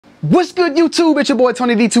What's good, YouTube? It's your boy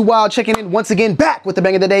Tonyd2wild checking in once again, back with the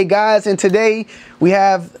bang of the day, guys. And today we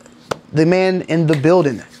have the man in the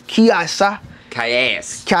building, Kais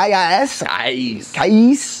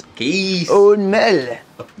Onmel.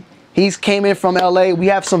 He's came in from LA. We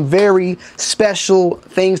have some very special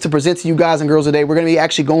things to present to you guys and girls today. We're gonna be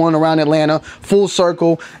actually going around Atlanta, full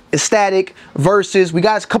circle, ecstatic, versus. We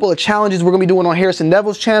got a couple of challenges we're gonna be doing on Harrison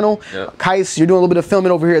Neville's channel. Yep. Kais, you're doing a little bit of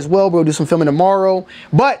filming over here as well. We'll do some filming tomorrow.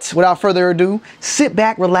 But without further ado, sit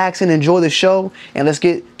back, relax, and enjoy the show. And let's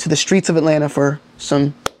get to the streets of Atlanta for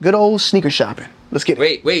some good old sneaker shopping. Let's get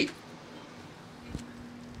it. Wait.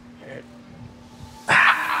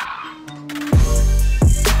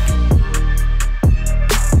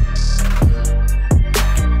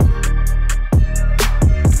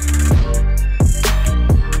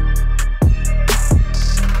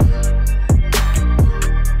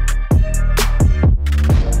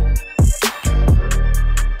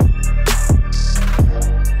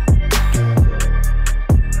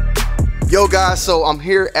 Yo guys, so I'm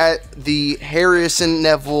here at the Harrison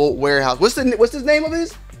Neville warehouse. What's the name of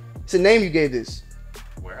this? It's the name you gave this.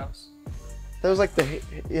 Warehouse? That was like you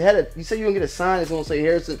said you were gonna get a sign that's gonna say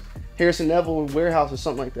Harrison Neville warehouse or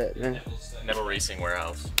something like that. Man. Neville Racing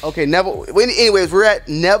Warehouse. Okay, Neville. Anyways, we're at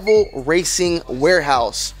Neville Racing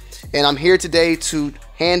Warehouse, and I'm here today to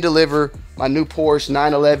hand deliver my new Porsche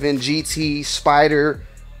 911 GT Spider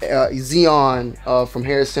Xeon from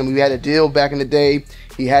Harrison. We had a deal back in the day.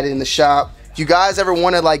 He had it in the shop. If you guys ever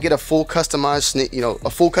want to like get a full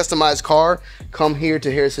customized car, come here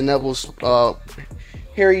to Harrison Neville's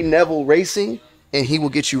Harry Neville Racing, and he will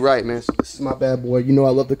get you right, man. So this is my bad boy. You know I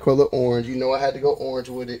love the color orange. You know I had to go orange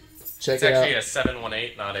with it. Check it out. It's actually a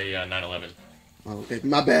 718, not a 911. Okay,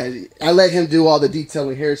 my bad. I let him do all the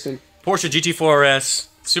detailing, Harrison. Porsche GT4 RS,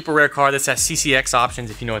 super rare car. This has CCX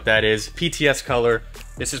options, if you know what that is. PTS color.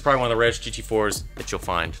 This is probably one of the rarest GT4s that you'll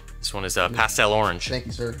find. This one is pastel orange. Thank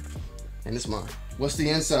you, sir. And it's mine. What's the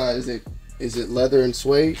inside? Is it leather and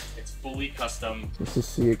suede? It's fully custom. Let's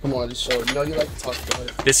just see it. Come on, just show it. You know you like to talk about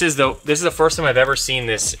it. This is the first time I've ever seen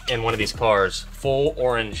this in one of these cars. Full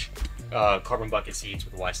orange carbon bucket seats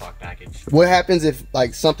with a Y-Stock package. What happens if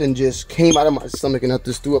like something just came out of my stomach and I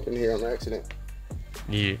just threw up in here on accident?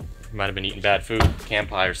 You might have been eating bad food, can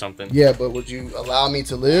pie or something. Yeah, but would you allow me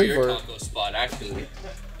to live? Your combo spot, actually.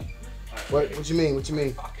 What you mean? What you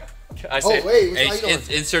mean? I say, wait, hey,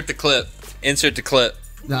 insert the clip. Insert the clip.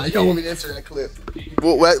 Nah, you don't want me to insert that clip.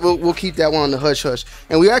 We'll keep that one on the hush hush.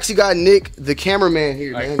 And we actually got Nick, the cameraman,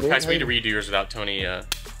 here. Man. Guys, we need to redo yours without Tony.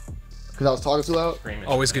 Because I was talking too loud? Screaming.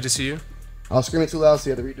 Always good to see you. I was screaming too loud, so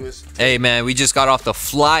you had to redo this. Hey man, we just got off the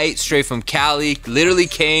flight straight from Cali. Literally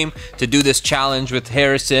came to do this challenge with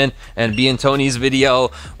Harrison and be in Tony's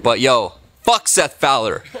video. But yo, fuck Seth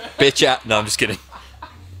Fowler. Bitch at. No, I'm just kidding.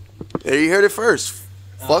 There you heard it first.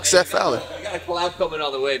 Fuck Seth Fowler. I got a collab coming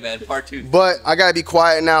all the way, man. Part 2. But I gotta be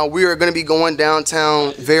quiet now. We are gonna be going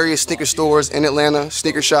downtown, various sneaker stores in Atlanta,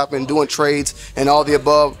 sneaker shopping, doing trades, and all the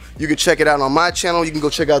above. You can check it out on my channel. You can go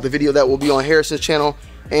check out the video that will be on Harrison's channel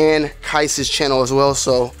and Kais's channel as well.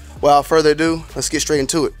 So without further ado, let's get straight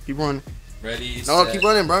into it. Keep running. Ready? No, set. keep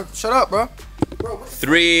running, bro. Shut up, bro.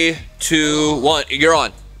 3, 2, 1. You're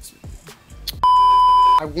on.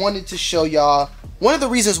 I wanted to show y'all one of the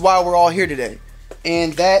reasons why we're all here today,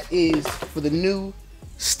 and that is for the new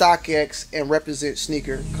StockX and Represent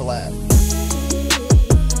sneaker collab.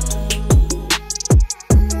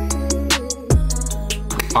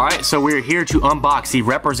 All right, so we're here to unbox the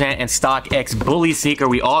Represent and StockX Bully sneaker.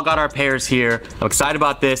 We all got our pairs here. I'm excited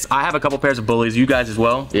about this. I have a couple pairs of Bullies. You guys as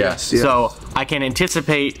well? Yes. Yeah. So I can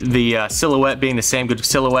anticipate the silhouette being the same good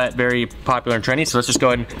silhouette, very popular and trendy. So let's just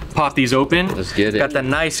go ahead and pop these open. Let's get it. Got the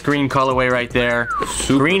nice green colorway right there.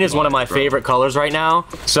 Green is one of my favorite colors right now.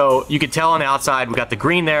 So you can tell on the outside, we got the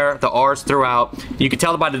green there, the R's throughout. You can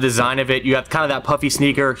tell by the design of it. You have kind of that puffy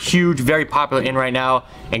sneaker, huge, very popular in right now.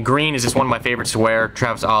 And green is just one of my favorites to wear,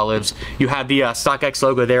 Travis Olives. You have the StockX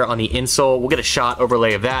logo there on the insole. We'll get a shot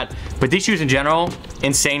overlay of that. But these shoes in general,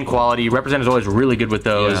 insane quality. Represent is always really good with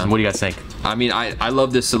those. Yeah. What do you guys think? I mean, I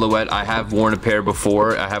love this silhouette. I have worn a pair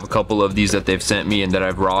before. I have a couple of these that they've sent me and that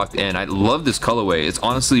I've rocked, and I love this colorway. It's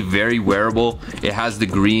honestly very wearable. It has the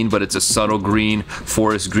green, but it's a subtle green,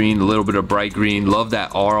 forest green, a little bit of bright green. Love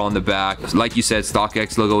that R on the back. Like you said,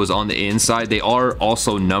 StockX logo is on the inside. They are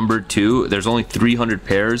also numbered too. There's only 300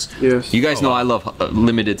 pairs. Yes. You guys know I love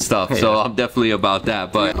limited stuff, so I'm definitely about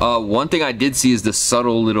that. But one thing I did see is the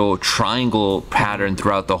subtle little triangle pattern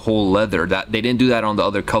throughout the whole leather. That they didn't do that on the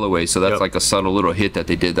other colorways, so that's like a subtle little hit that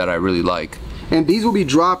they did that I really like. And these will be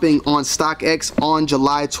dropping on StockX on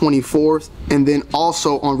July 24th, and then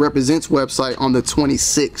also on Represent's website on the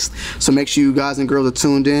 26th. So make sure you guys and girls are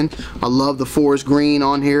tuned in. I love the forest green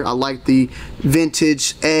on here. I like the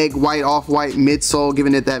vintage egg white off-white midsole,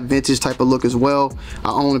 giving it that vintage type of look as well.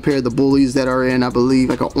 I own a pair of the bullies that are in, I believe,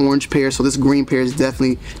 like an orange pair. So this green pair is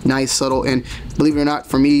definitely nice, subtle, and believe it or not,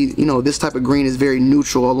 for me, you know, this type of green is very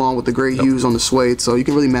neutral along with the gray hues on the suede, so you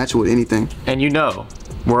can really match it with anything. And you know,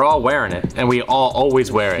 we're all wearing it, and we all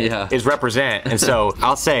always wear it. Yeah. Is Represent. And so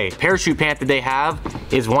I'll say, parachute pant that they have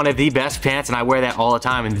is one of the best pants, and I wear that all the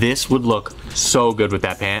time, and this would look so good with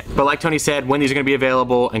that pant. But like Tony said, when these are gonna be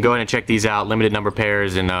available, and go ahead and check these out, limited number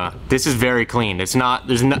pairs, and this is very clean. It's not,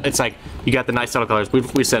 it's like, you got the nice subtle colors.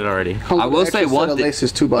 We said it already. I will say one thing.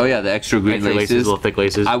 Oh yeah, the extra green laces. Little thick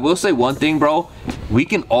laces. I will say one thing, bro. We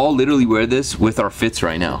can all literally wear this with our fits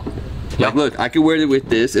right now. Like, look, I could wear it with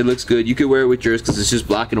this. It looks good. You could wear it with yours because it's just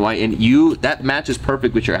black and white, and that matches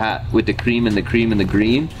perfect with your hat, with the cream and the cream and the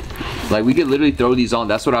green. Like, we could literally throw these on.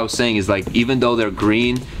 That's what I was saying. Is like, even though they're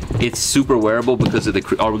green, it's super wearable because of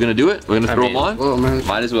the. Are we gonna do it? We're gonna throw them on. Well, man.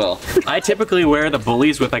 Might as well. I typically wear the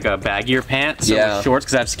bullies with like a baggier pant, so with shorts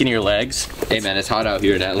because I have skinnier legs. Hey man, it's hot out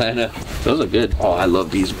here in Atlanta. Those look good. Oh, I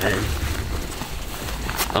love these, man.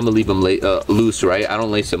 I'm gonna leave them loose, right? I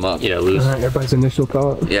don't lace them up. Yeah, loose. Everybody's initial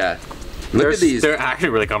thought. Yeah. Look at these. They're actually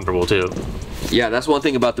really comfortable too. Yeah, that's one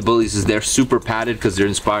thing about the bullies is they're super padded because they're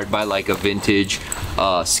inspired by like a vintage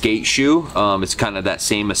skate shoe. It's kind of that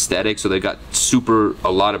same aesthetic, so they got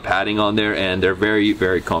a lot of padding on there, and they're very,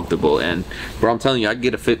 very comfortable. And bro, I'm telling you, I can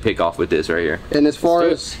get a fit pick off with this right here. And as far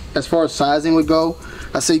as sizing would go,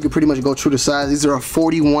 I say you could pretty much go true to size. These are a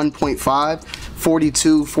 41.5.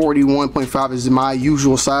 42, 41.5 is my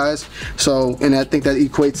usual size. So, and I think that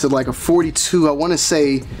equates to like a 42. I want to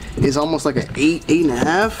say is almost like an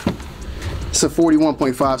 8.5. It's a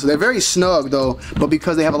 41.5. So they're very snug though, but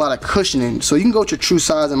because they have a lot of cushioning, so you can go with your true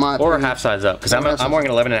size in my opinion. Or a half size up, because I'm wearing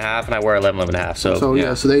an 11.5 and I wear 11.5. So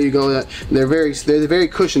yeah, so there you go. They're very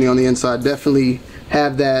cushiony on the inside. Definitely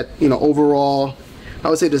have that, you know, overall, I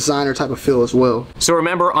would say designer type of feel as well. So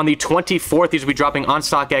remember, on the 24th, these will be dropping on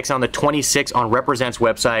StockX, on the 26th on Represent's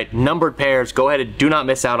website. Numbered pairs. Go ahead and do not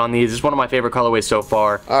miss out on these. This is one of my favorite colorways so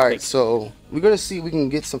far. All right, so we're gonna see if we can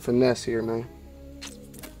get some finesse here, man.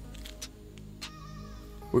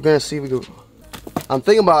 We're gonna see if we can. I'm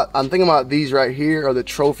thinking about these right here are the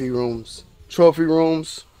trophy rooms. Trophy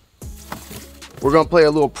rooms. We're gonna play a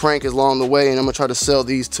little prank along the way, and I'm gonna try to sell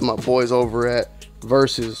these to my boys over at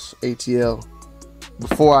Versus ATL.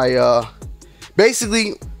 Before I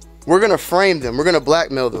basically, we're gonna frame them, we're gonna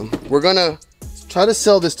blackmail them, we're gonna try to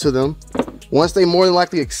sell this to them. Once they more than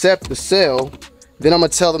likely accept the sale, then I'm gonna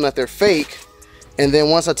tell them that they're fake, and then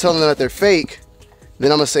once I tell them that they're fake,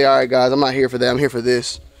 then I'm gonna say, all right guys, I'm not here for that, I'm here for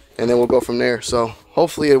this, and then we'll go from there. So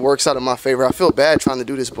hopefully it works out in my favor. I feel bad trying to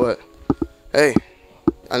do this, but hey,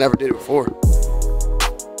 I never did it before.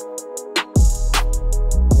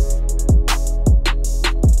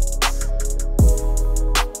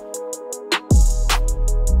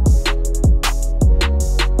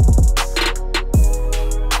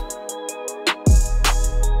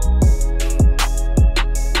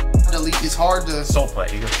 It's hard to soul play.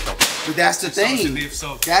 You got soul play. But that's the thing.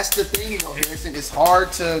 That's the thing, you know, Harrison. It's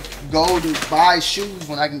hard to go to buy shoes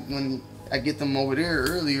when I get them over there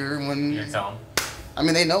earlier. When you tell them. I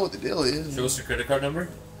mean, they know what the deal is. Show us your credit card number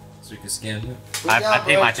so we can scan it. I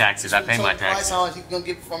pay my taxes. I pay my taxes. How much you gonna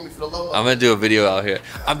get for me for the low? I'm gonna do a video out here.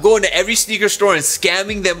 I'm going to every sneaker store and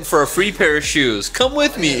scamming them for a free pair of shoes. Come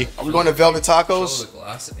with me. Are we going to Velvet Tacos? Oh, the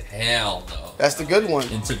glass? Hell no. That's the good one.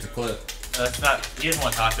 And took the clip. That's not. He doesn't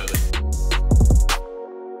want tacos.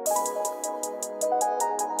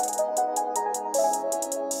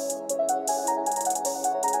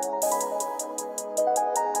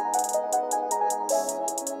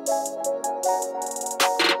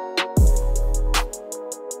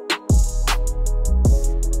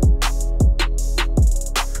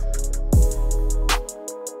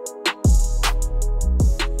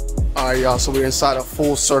 Alright y'all, so we're inside a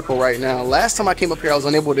full circle right now. Last time I came up here I was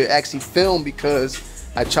unable to actually film because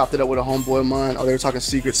I chopped it up with a homeboy of mine. Oh, they were talking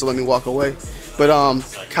secrets, so let me walk away. But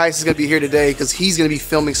Kais is gonna be here today because he's gonna be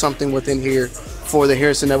filming something within here for the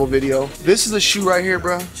Harrison Neville video. This is a shoe right here,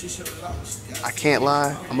 bro. I can't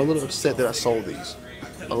lie, I'm a little upset that I sold these.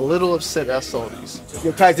 A little upset that I sold these.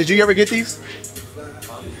 Yo, Kais, did you ever get these?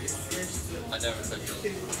 I never took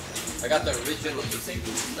them. I got the original.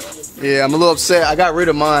 Yeah, I'm a little upset. I got rid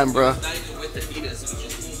of mine, bro. I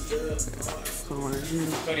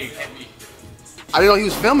didn't know he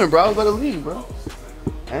was filming, bro. I was about to leave, bro.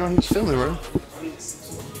 I didn't know he was filming, bro.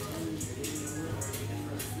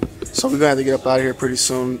 So we're gonna have to get up out of here pretty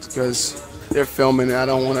soon because they're filming and I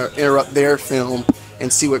don't want to interrupt their film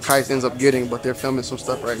and see what Kais ends up getting, but they're filming some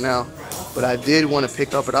stuff right now. But I did want to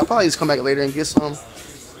pick up, but I'll probably just come back later and get some,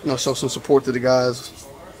 you know, show some support to the guys.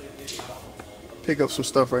 Pick up some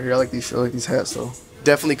stuff right here. I like these hats though.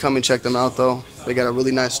 Definitely come and check them out though. They got a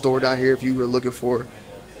really nice store down here if you were looking for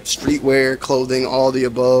streetwear, clothing, all the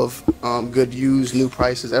above, good used, new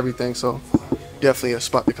prices, everything. So definitely a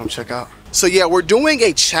spot to come check out. So yeah, we're doing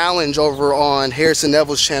a challenge over on Harrison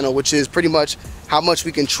Neville's channel, which is pretty much how much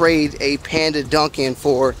we can trade a Panda Dunk in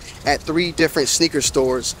for at 3 different sneaker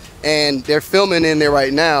stores. And they're filming in there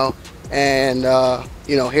right now. And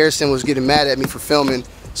you know, Harrison was getting mad at me for filming,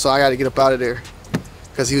 so I got to get up out of there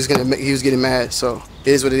because he was getting mad. So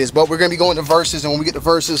it is what it is. But we're gonna be going to verses, and when we get to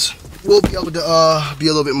verses, we'll be able to be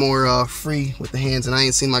a little bit more free with the hands. And I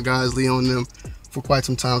ain't seen my guys Leo and them for quite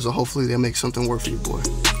some time, so hopefully they'll make something work for you, boy.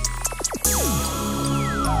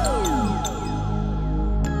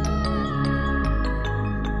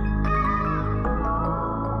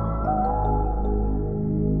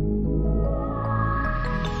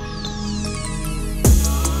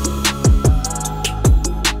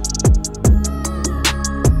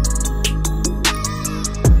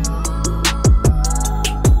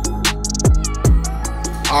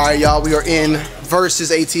 All right, y'all, we are in versus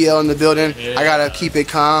ATL in the building. Yeah. I gotta keep it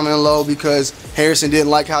calm and low because Harrison didn't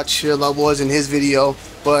like how chill I was in his video.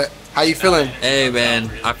 But how you feeling? Hey man,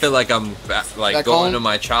 I feel like I'm like going to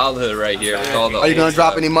my childhood right here with all the. Are you gonna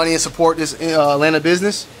drop any money and support this Atlanta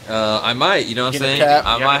business? I might. You know what I'm saying?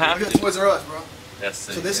 I might have to. Toys R Us, bro.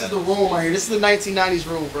 So this is the room right here. This is the 1990s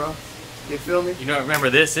room, bro. You feel me? You know, remember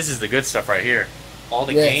this? This is the good stuff right here. All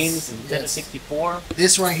the games and Nintendo 64.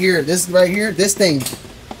 This right here. This right here. This thing.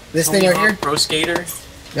 This thing right here. Pro Skater.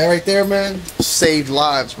 That right there, man. Saved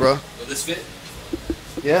lives, bro. Will this fit?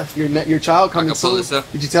 Yeah, your child coming soon.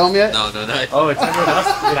 Did you tell him yet? No, not. Oh, it's under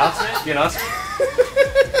the announcement?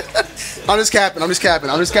 I'm just capping.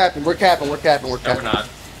 We're capping. No, we're not.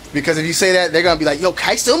 Because if you say that, they're gonna be like, "Yo,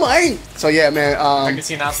 Kai still mine." So yeah, man. I can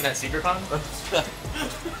see announcement at SecretCon.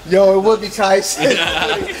 Yo, it would be Kai's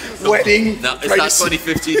wedding. No, it's not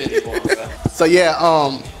 2015 anymore. So yeah,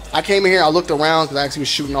 I came in here. I looked around because I actually was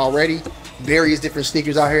shooting already. Various different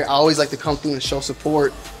sneakers out here. I always like to come through and show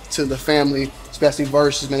support to the family, especially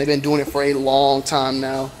Versus. Man, they've been doing it for a long time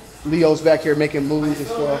now. Leo's back here making moves and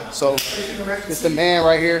stuff. So it's the man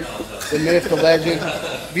right here, the myth, the legend.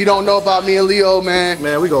 If you don't know about me and Leo, man,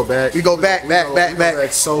 we go back. We go back.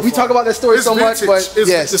 So we talk about that story so much, but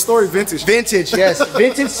yes, the story vintage. Vintage, yes,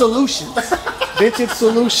 Vintage Solutions. Vintage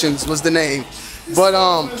Solutions was the name. But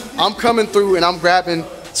I'm coming through and I'm grabbing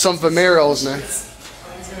some Vomeros, man.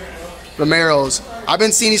 Vomeros. I've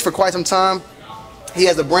been seeing these for quite some time. He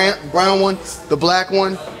has the brown one, the black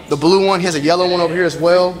one, the blue one. He has a yellow one over here as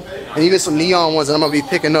well, and even some neon ones. And I'm gonna be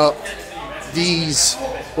picking up these.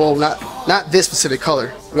 Well, not this specific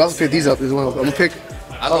color. We also pick these up as well. I'm gonna pick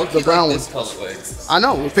up the brown one. I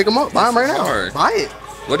know. We'll pick them up. Buy them right now. Buy it.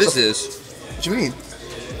 What is this? What you mean?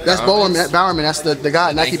 That's Bowerman. That's the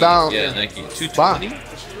guy. Nike Bowerman. Yeah, Nike. 220.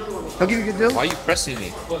 He'll give you a good deal. Why are you pressing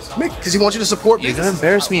me? Because he wants you to support me. You're gonna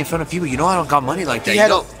embarrass me in front of people. You know I don't got money like that.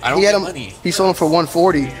 I don't get money. He sold them for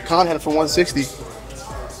 140. Con had it for 160.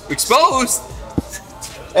 Exposed.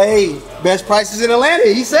 Hey, best prices in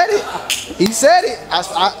Atlanta. He said it. He said it.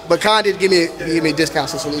 But Con did give me a discount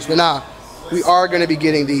solution. But nah, we are gonna be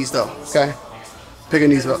getting these though. Okay, picking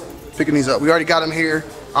these up. We already got them here.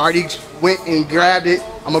 I already went and grabbed it.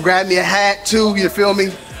 I'm gonna grab me a hat too. You feel me?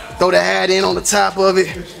 Throw the hat in on the top of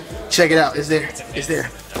it. Check it out. It's there.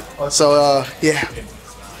 So yeah,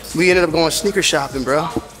 we ended up going sneaker shopping, bro.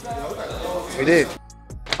 We did.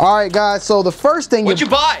 All right, guys. So the first thing What'd you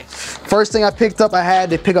buy? First thing I picked up, I had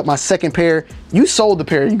to pick up my second pair. You sold the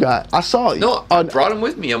pair you got. I saw it. No, I brought them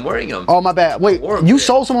with me. I'm wearing them. Oh my bad. Wait, you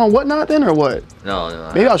sold some on Whatnot then, or what?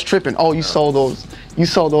 No. Maybe I was tripping. Oh, you sold those. You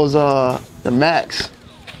sold those. The Max.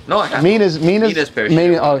 No, I got Mina's pair.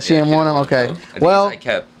 Oh, she didn't want them. Okay. Well, I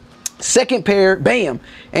kept. Second pair, bam.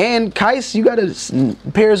 And Kais, you got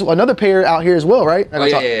another pair out here as well, right? Oh,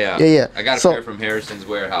 yeah. I got a pair from Harrison's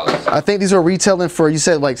warehouse. I think these are retailing for, you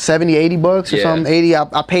said like 70, 80 bucks or something. 80.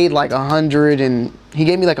 I paid like 100 and he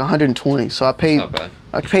gave me like 120. So I paid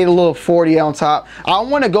a little 40 on top. I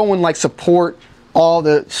want to go and like support all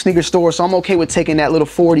the sneaker stores, so I'm okay with taking that little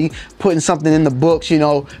 40, putting something in the books, you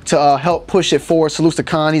know, to help push it forward. Salutes to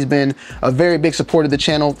Khan. He's been a very big supporter of the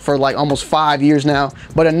channel for like almost 5 years now.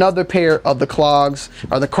 But another pair of the clogs,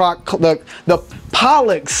 or the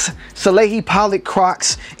Pollux, Salehi Pollock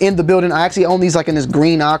Crocs in the building. I actually own these like in this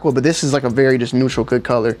green aqua, but this is like a very just neutral, good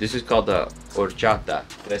color. This is called the horchata.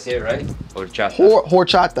 Did I say it right? Horchata.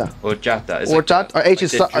 Horchata. Horchata. It's Horchata. Like H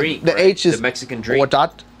is the drink, the right? H is the Mexican drink.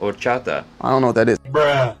 Horchata. Horchata. I don't know what that is.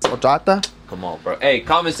 Bruh. Horchata. Come on, bro. Hey,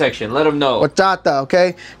 comment section. Let them know. Horchata,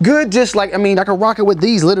 okay? Good, just like, I mean, I can rock it with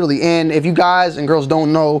these literally. And if you guys and girls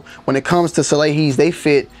don't know, when it comes to Salehis, they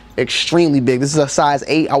fit extremely big. This is a size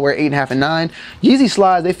 8. I wear 8.5 and 9. Yeezy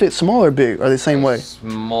slides, they fit small or big, or the same way?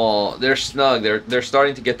 Small. They're snug. They're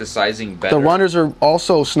starting to get the sizing better. The runners are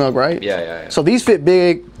also snug, right? Yeah. So these fit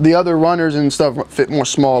big. The other runners and stuff fit more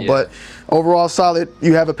small, but overall solid.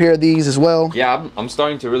 You have a pair of these as well. Yeah, I'm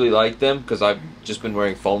starting to really like them because I've just been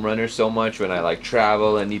wearing foam runners so much when I like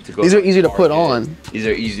travel and need to go. These to are easy to market. put on. These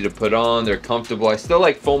are easy to put on. They're comfortable. I still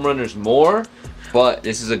like foam runners more, but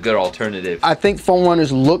this is a good alternative. I think foam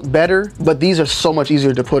runners look better, but these are so much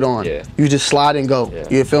easier to put on. Yeah. You just slide and go. Yeah.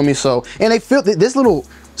 You feel me? So, and they feel this little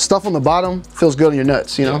stuff on the bottom feels good on your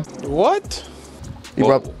nuts, you know? What? You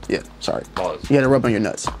Whoa. rub, yeah, sorry. Pause. You had to rub on your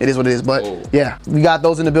nuts. It is what it is, but Whoa. yeah, we got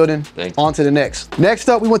those in the building. Thank you. On to the next. Next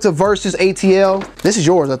up, we went to Versus ATL. This is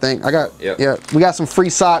yours, I think. I got, yeah, we got some free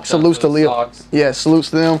socks. Salutes to Leo. Socks. Yeah, salutes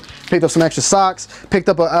to them. Picked up some extra socks. Picked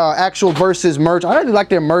up a actual Versus merch. I really like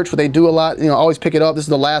their merch, but they do a lot. You know, always pick it up. This is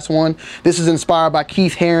the last one. This is inspired by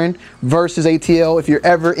Keith Heron, Versus ATL. If you're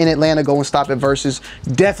ever in Atlanta, go and stop at Versus.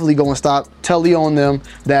 Definitely go and stop. Tell Leo and them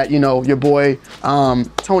that, you know, your boy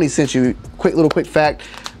Tony sent you. Quick fact.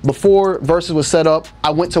 Before Versus was set up, I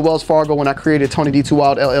went to Wells Fargo when I created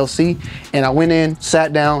Tonyd2wild LLC, and I went in,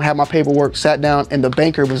 sat down, had my paperwork, sat down, and the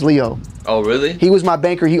banker was Leo. Oh, really? He was my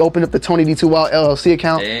banker. He opened up the Tonyd2wild LLC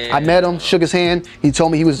account. Damn. I met him, shook his hand. He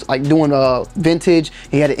told me he was like doing vintage.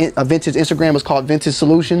 He had a vintage Instagram, was called Vintage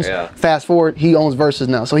Solutions. Yeah. Fast forward, he owns Versus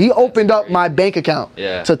now. So he opened up my bank account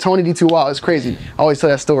to Tonyd2wild. It's crazy. I always tell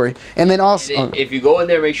that story. And then also, if you go in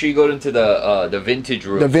there, make sure you go into the vintage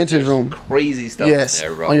room. The vintage room. Crazy stuff yes, in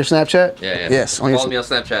there, bro. on your Snapchat? Yeah. Yes, on Follow me on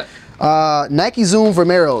Snapchat. Nike Zoom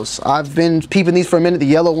Vomeros. I've been peeping these for a minute. The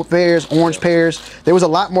yellow pairs, orange pairs. There was a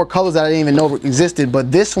lot more colors that I didn't even know existed,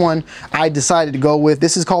 but this one I decided to go with.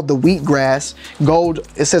 This is called the Wheatgrass Gold.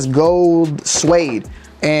 It says gold suede.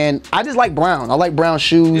 And I just like brown. I like brown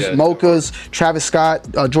shoes, mochas, Travis Scott,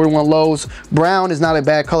 Jordan 1 lows. Brown is not a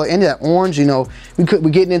bad color. And that orange, you know, we're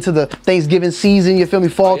getting into the Thanksgiving season, you feel me,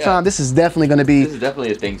 fall time. This is definitely going to be. This is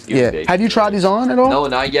definitely a Thanksgiving day. Have you tried these on at all? No,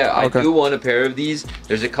 not yet. I do want a pair of these.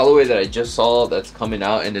 There's a colorway that I just saw that's coming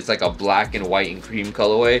out, and it's like a black and white and cream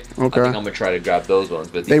colorway. I think I'm going to try to grab those ones.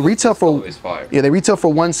 But they retail for, fire. Yeah, they retail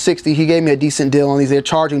for $160. He gave me a decent deal on these. They're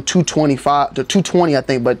charging $225 to $220, I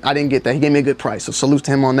think, but I didn't get that. He gave me a good price, so salute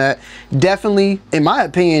to him on that. Definitely, in my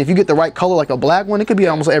opinion, if you get the right color, like a black one, it could be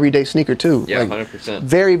almost an everyday sneaker too. Yeah, like, 100%.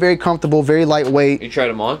 Very, very comfortable, very lightweight. You tried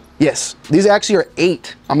them on? Yes. These actually are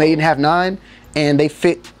 8. I'm 8.5, 9, and they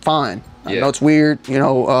fit fine. I know it's weird, you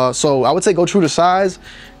know, so I would say go true to size,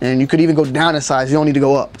 and you could even go down in size. You don't need to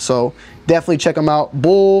go up. So definitely check them out.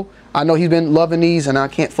 Bull, I know he's been loving these, and I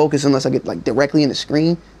can't focus unless I get like directly in the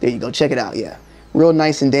screen. There you go, check it out, yeah. Real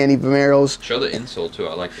nice and dandy Vomeros. Show the insole too,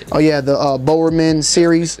 I like it. Oh yeah, the Bowerman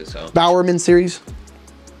series. Bowerman series.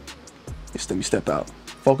 Let me step out.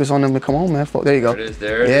 Focus on them. Come on, man. There you go. There it is.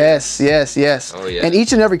 There it is. Yes. Oh yeah. And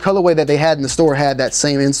each and every colorway that they had in the store had that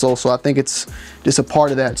same insole, so I think it's just a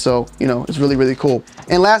part of that. So, you know, it's really, really cool.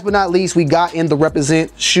 And last but not least, we got in the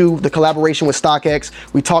Represent shoe, the collaboration with StockX.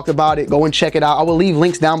 We talked about it. Go and check it out. I will leave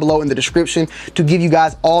links down below in the description to give you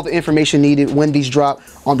guys all the information needed when these drop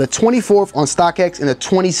on the 24th on StockX and the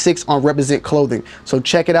 26th on Represent Clothing. So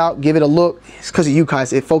check it out. Give it a look. It's because of you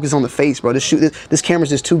guys. It focuses on the face, bro. This camera's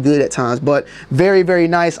just too good at times, but very, very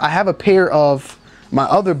nice. I have a pair of my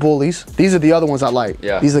other bullies. These are the other ones I like.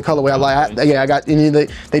 Yeah. These are the colorway I like. I got, and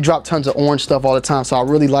they drop tons of orange stuff all the time, so I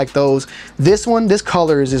really like those. This one, this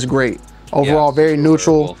color is just great. Overall, very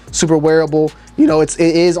neutral, super wearable. You know, it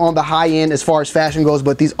is on the high end as far as fashion goes,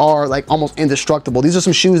 but these are like almost indestructible. These are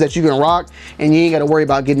some shoes that you can rock and you ain't got to worry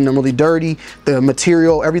about getting them really dirty. The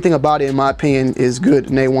material, everything about it, in my opinion, is good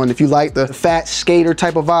in A1. If you like the fat skater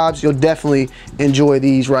type of vibes, you'll definitely enjoy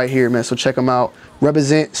these right here, man. So check them out.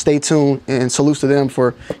 Represent, stay tuned, and salutes to them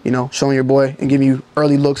for, you know, showing your boy and giving you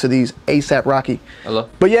early looks of these ASAP Rocky. Hello.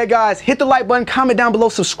 But yeah, guys, hit the like button, comment down below,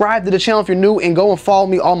 subscribe to the channel if you're new, and go and follow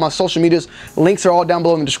me on my social medias. Links are all down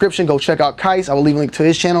below in the description. Go check out Kais. I will leave a link to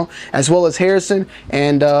his channel as well as Harrison.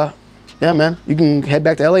 And yeah, man, you can head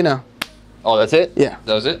back to LA now. Oh, that's it? Yeah.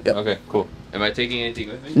 That was it? Yep. Okay, cool. Am I taking anything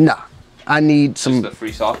with me? Nah, I need some. Just the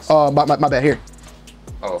free socks? My bad here.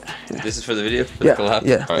 Oh, this is for the video? For Yeah, the collab?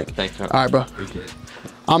 yeah. All right, thanks. All right, bro. Appreciate it.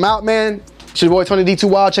 I'm out, man. It's your boy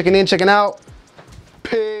Tonyd2wild checking in, checking out.